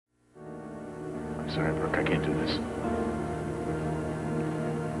sorry, Brooke. I can't do this.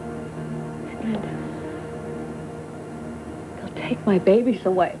 They'll take my babies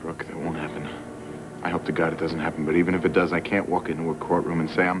away. Brooke, that won't happen. I hope to God it doesn't happen, but even if it does, I can't walk into a courtroom and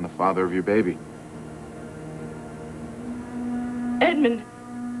say I'm the father of your baby. Edmund!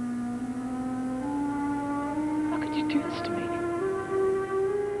 How could you do this to me?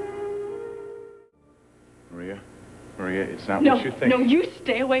 Maria, it's not what you think. No, you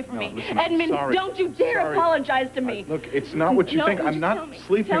stay away from me. Listen, Edmund, don't you dare apologize to me. Look, it's not what you think. I'm not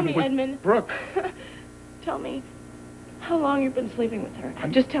sleeping with Edmund. Brooke. Tell me how long you've been sleeping with her.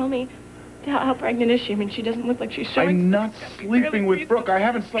 Just tell me how pregnant is she? I mean, she doesn't look like she's showing. I'm not sleeping with Brooke. I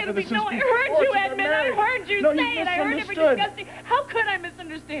haven't slept with her since. No, I heard you, Edmund. I heard you say it. I heard it disgusting. How could I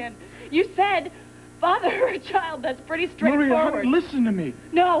misunderstand? You said father or a child. That's pretty straightforward. Maria, honey, listen to me.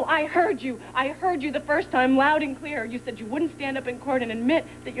 No, I heard you. I heard you the first time, loud and clear. You said you wouldn't stand up in court and admit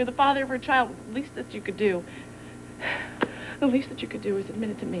that you're the father of her child. The least that you could do. The least that you could do is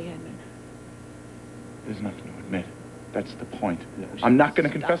admit it to me, Edmund. There's nothing to admit. That's the point. No, I'm not going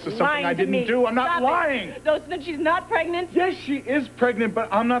to confess to something I didn't do. I'm not lying. So that she's not pregnant? Yes, she is pregnant, but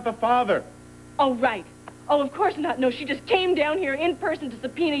I'm not the father. Oh, right. Oh, of course not. No, she just came down here in person to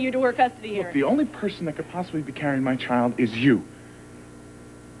subpoena you to her custody hearing. Look, the only person that could possibly be carrying my child is you.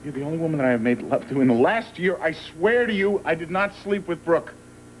 You're the only woman that I have made love to. In the last year, I swear to you, I did not sleep with Brooke.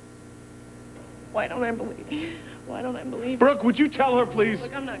 Why don't I believe? Why don't I believe? Brooke, would you tell her, please?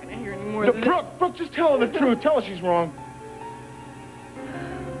 Look, I'm not going to hear any more than this. Brooke, just tell her the truth. Tell her she's wrong.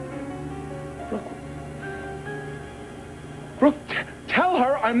 Brooke, tell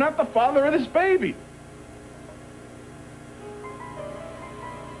her I'm not the father of this baby.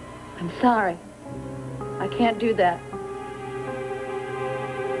 I'm sorry. I can't do that.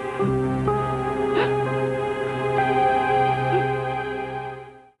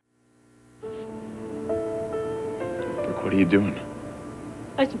 Brooke, what are you doing?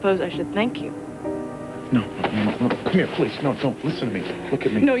 I suppose I should thank you. No, come here, please. No, don't. Listen to me. Look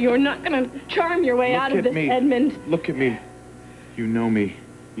at me. No, you're not going to charm your way out of this, Edmund. Look at me. You know me.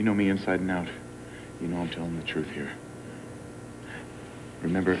 You know me inside and out. You know I'm telling the truth here.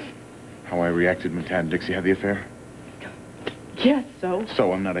 Remember how I reacted when Tad and Dixie had the affair? Yes, so?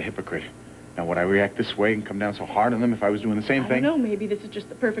 So I'm not a hypocrite. Now, would I react this way and come down so hard on them if I was doing the same thing? I don't know. Maybe this is just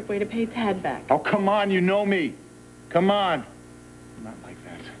the perfect way to pay Tad back. Oh, come on. You know me. Come on. I'm not like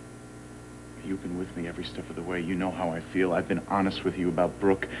that. You've been with me every step of the way. You know how I feel. I've been honest with you about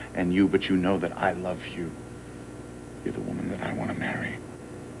Brooke and you, but you know that I love you. You're the woman that I want to marry.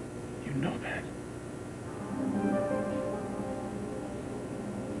 You know that.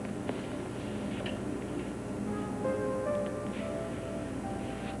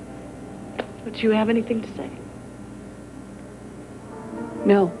 But you have anything to say?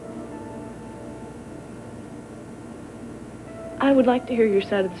 No. I would like to hear your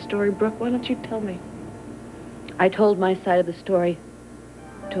side of the story, Brooke. Why don't you tell me? I told my side of the story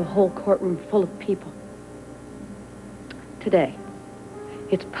to a whole courtroom full of people. Today.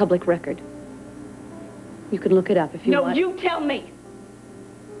 It's public record. You can look it up if you want. No, you tell me.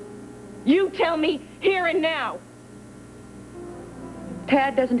 You tell me here and now.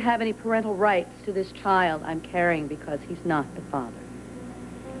 Tad doesn't have any parental rights to this child I'm carrying because he's not the father.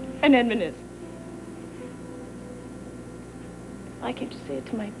 And Edmund is. Why can't you say it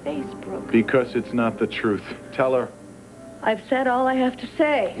to my face, Brooke? Because it's not the truth. Tell her. I've said all I have to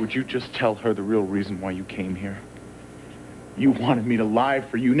say. Would you just tell her the real reason why you came here? You wanted me to lie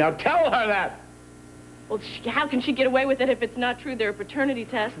for you. Now tell her that! Well, how can she get away with it if it's not true? They're a paternity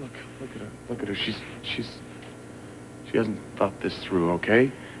test. Look at her. Look at her. She hasn't thought this through,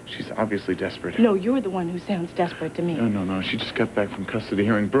 okay? She's obviously desperate. No, you're the one who sounds desperate to me. No. She just got back from custody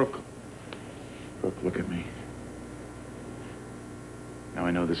hearing. Brooke, look at me. Now,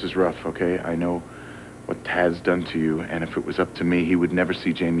 I know this is rough, okay? I know what Tad's done to you, and if it was up to me, he would never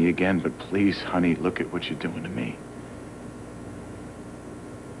see Jamie again. But please, honey, look at what you're doing to me.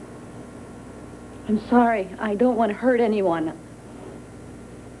 I'm sorry. I don't want to hurt anyone.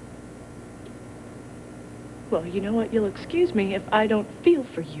 Well, you know what? You'll excuse me if I don't feel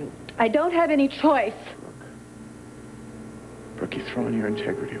for you. I don't have any choice. Brooke, you're throwing your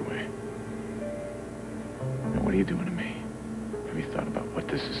integrity away. Now, what are you doing to me? Have you thought about what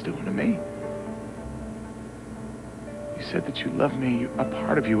this is doing to me? You said that you love me. A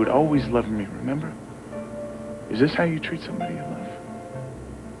part of you would always love me, remember? Is this how you treat somebody you love?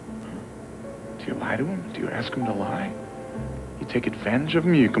 Do you lie to them? Do you ask them to lie? You take advantage of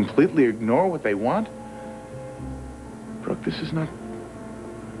them? You completely ignore what they want? Brooke, this is not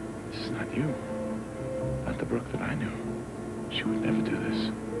you. Not the Brooke that I knew. She would never do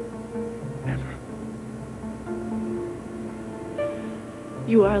this. Never.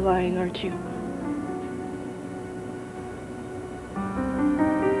 You are lying, aren't you?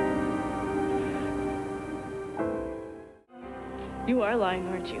 You are lying,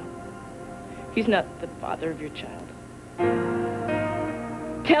 aren't you? He's not the father of your child.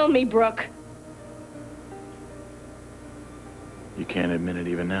 Tell me, Brooke. You can't admit it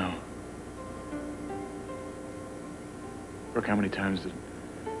even now. Brooke, how many times did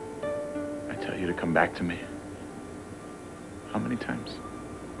I tell you to come back to me? How many times?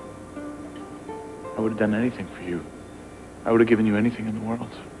 I would have done anything for you. I would have given you anything in the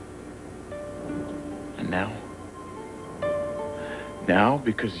world. And now? Now,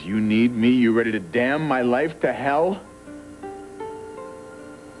 because you need me, you ready to damn my life to hell?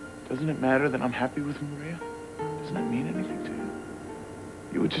 Doesn't it matter that I'm happy with Maria? Doesn't that mean anything to you?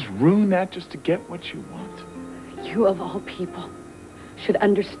 You would just ruin that just to get what you want. You, of all people, should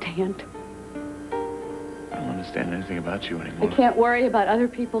understand. I don't understand anything about you anymore. I can't worry about other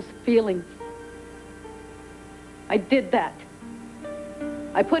people's feelings. I did that.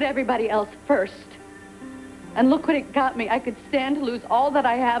 I put everybody else first. And look what it got me. I could stand to lose all that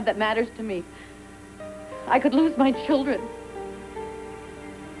I have that matters to me. I could lose my children.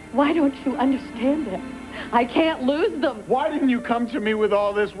 Why don't you understand that? I can't lose them. Why didn't you come to me with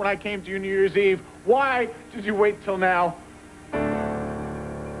all this when I came to you New Year's Eve? Why did you wait till now?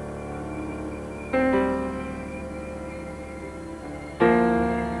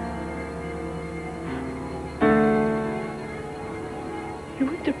 You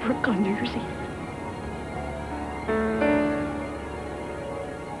went to Brooke on New Year's Eve.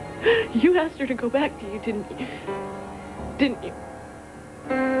 You asked her to go back to you, didn't you? Didn't you?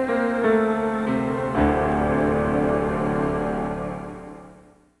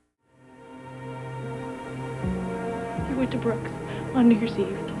 You went to Brooke's on New Year's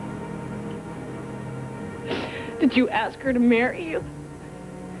Eve. Did you ask her to marry you?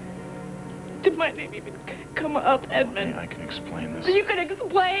 Did my name even come up, Edmund? I can explain this. You can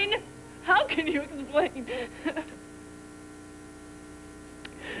explain? How can you explain?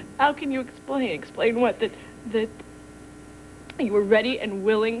 How can you explain? Explain what? That you were ready and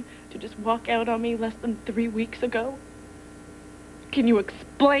willing to just walk out on me less than 3 weeks ago? Can you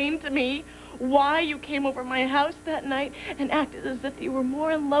explain to me why you came over my house that night and acted as if you were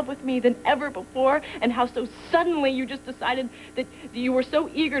more in love with me than ever before, and how so suddenly you just decided that you were so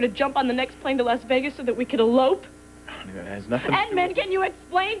eager to jump on the next plane to Las Vegas so that we could elope? Honey, that has nothing to do Edmund, with... can you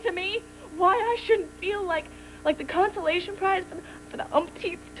explain to me why I shouldn't feel like the consolation prize for the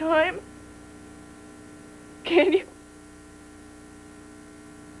umpteenth time? Can you?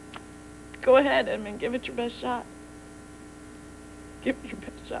 Go ahead, Edmund. Give it your best shot. Give it your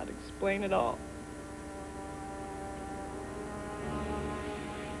best shot. Explain it all.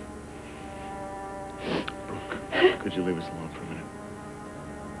 Brooke, could you leave us alone for a minute?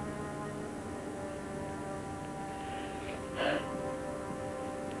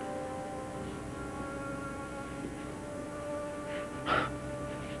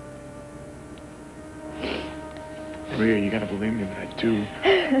 Maria, you gotta believe me that I do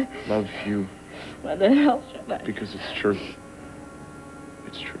love you. What the hell should I? Because it's true.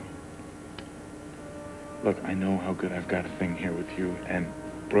 It's true. Look, I know how good I've got a thing here with you, and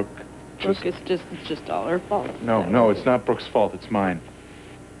Brooke Brooke, it's just all her fault. No, it's not Brooke's fault. It's mine.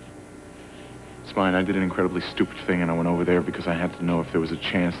 It's mine. I did an incredibly stupid thing, and I went over there because I had to know if there was a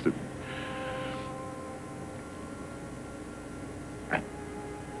chance that...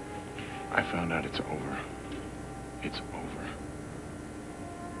 I found out it's over. It's over.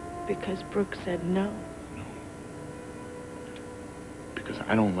 Because Brooke said no. No. Because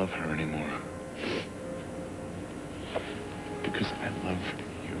I don't love her anymore. Because I love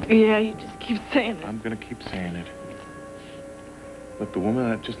you. Yeah, you just keep saying it. I'm gonna keep saying it. Look, the woman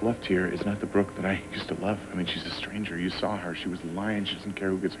that just left here is not the Brooke that I used to love. I mean, she's a stranger. You saw her. She was lying. She doesn't care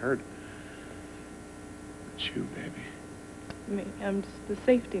who gets hurt. It's you, baby. Me, I'm just the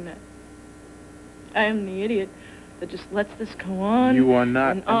safety net. I am the idiot that just lets this go on. You are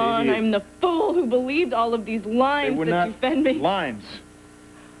not and an on. idiot. I'm the fool who believed all of these lines that you fed me. Lines.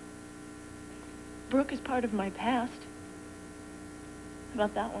 Brooke is part of my past. How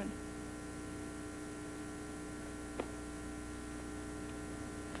about that one?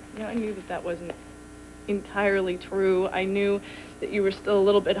 You know, I knew that that wasn't entirely true. I knew that you were still a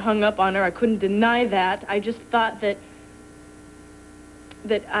little bit hung up on her. I couldn't deny that. I just thought that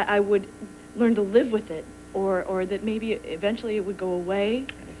I would learn to live with it, or that maybe eventually it would go away.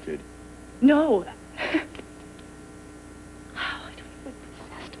 And it did. No. Oh, I don't know what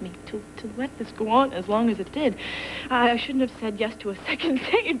possessed me to let this go on as long as it did. I shouldn't have said yes to a second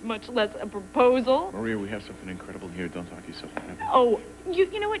date, much less a proposal. Maria, we have something incredible here. Don't talk yourself out of it. Oh,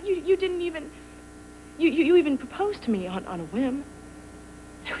 you know what? You didn't even... You even proposed to me on a whim.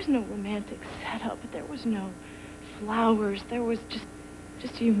 There was no romantic setup. There was no flowers. There was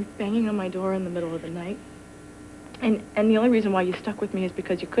just you banging on my door in the middle of the night. And the only reason why you stuck with me is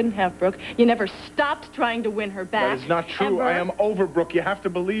because you couldn't have Brooke. You never stopped trying to win her back. That is not true. Ever. I am over, Brooke. You have to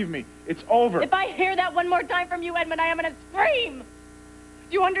believe me. It's over. If I hear that one more time from you, Edmund, I am going to scream. Do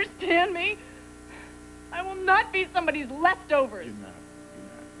you understand me? I will not be somebody's leftovers. You're not.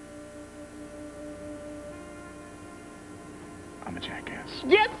 I'm a jackass.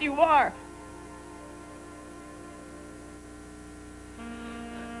 Yes, you are.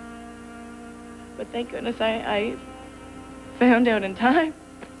 But thank goodness I found out in time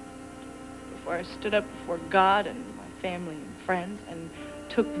before I stood up before God and my family and friends and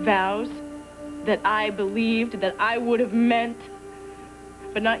took vows that I believed that I would have meant,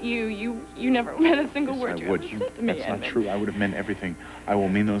 but not you. You never meant a single word I you would. ever said to me, That's Edmund. not true. I would have meant everything. I will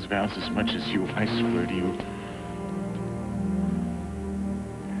mean those vows as much as you. I swear to you.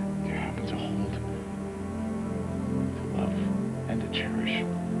 You have to hold, to love, and to cherish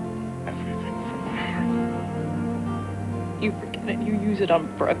everything from my heart. You forget it. You use it on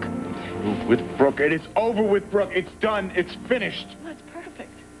Brooke. With Brooke. It is over with Brooke. It's done. It's finished. Well, it's perfect.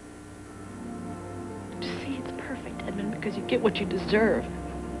 See, it's perfect, Edmund, because you get what you deserve.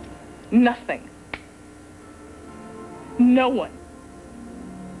 Nothing. No one.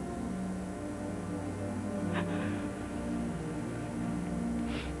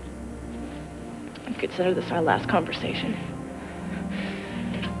 You consider this our last conversation.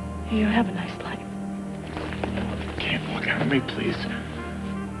 You have a nice life. Can't walk out of me, please.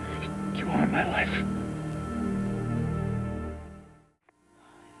 You are my life.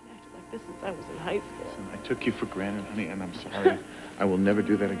 I acted like this since I was in high school. Listen, I took you for granted, honey, and I'm sorry. I will never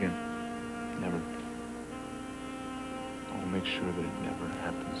do that again. Never. I will make sure that it never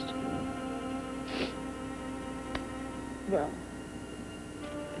happens to you. Well,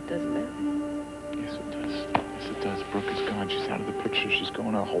 it doesn't matter. Yes, it does. Yes, it does. Brooke is gone. She's out of the picture. She's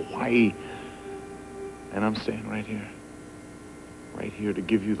going to Hawaii. And I'm staying right here. Right here to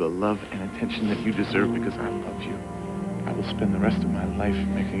give you the love and attention that you deserve because I love you. I will spend the rest of my life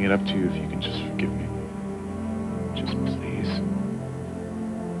making it up to you if you can just forgive me. Just please.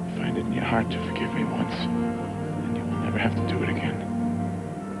 Find it in your heart to forgive me once, and you will never have to do it again.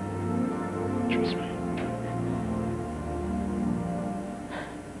 Trust me.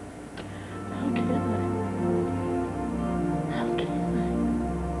 How can I? How can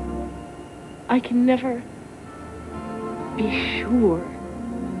I? I can never be sure,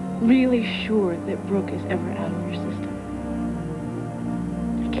 really sure that Brooke is ever out of your system.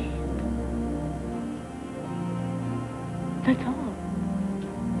 I can't. That's all.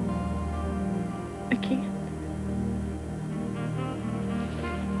 I can't.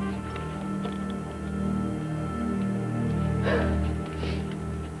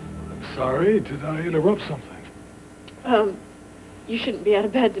 I'm sorry, did I interrupt something? You shouldn't be out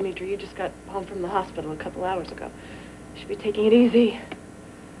of bed, Dimitri. You just got home from the hospital a couple hours ago. You should be taking it easy.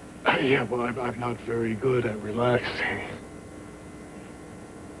 Yeah, well, I'm not very good at relaxing.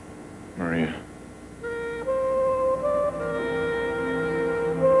 Maria.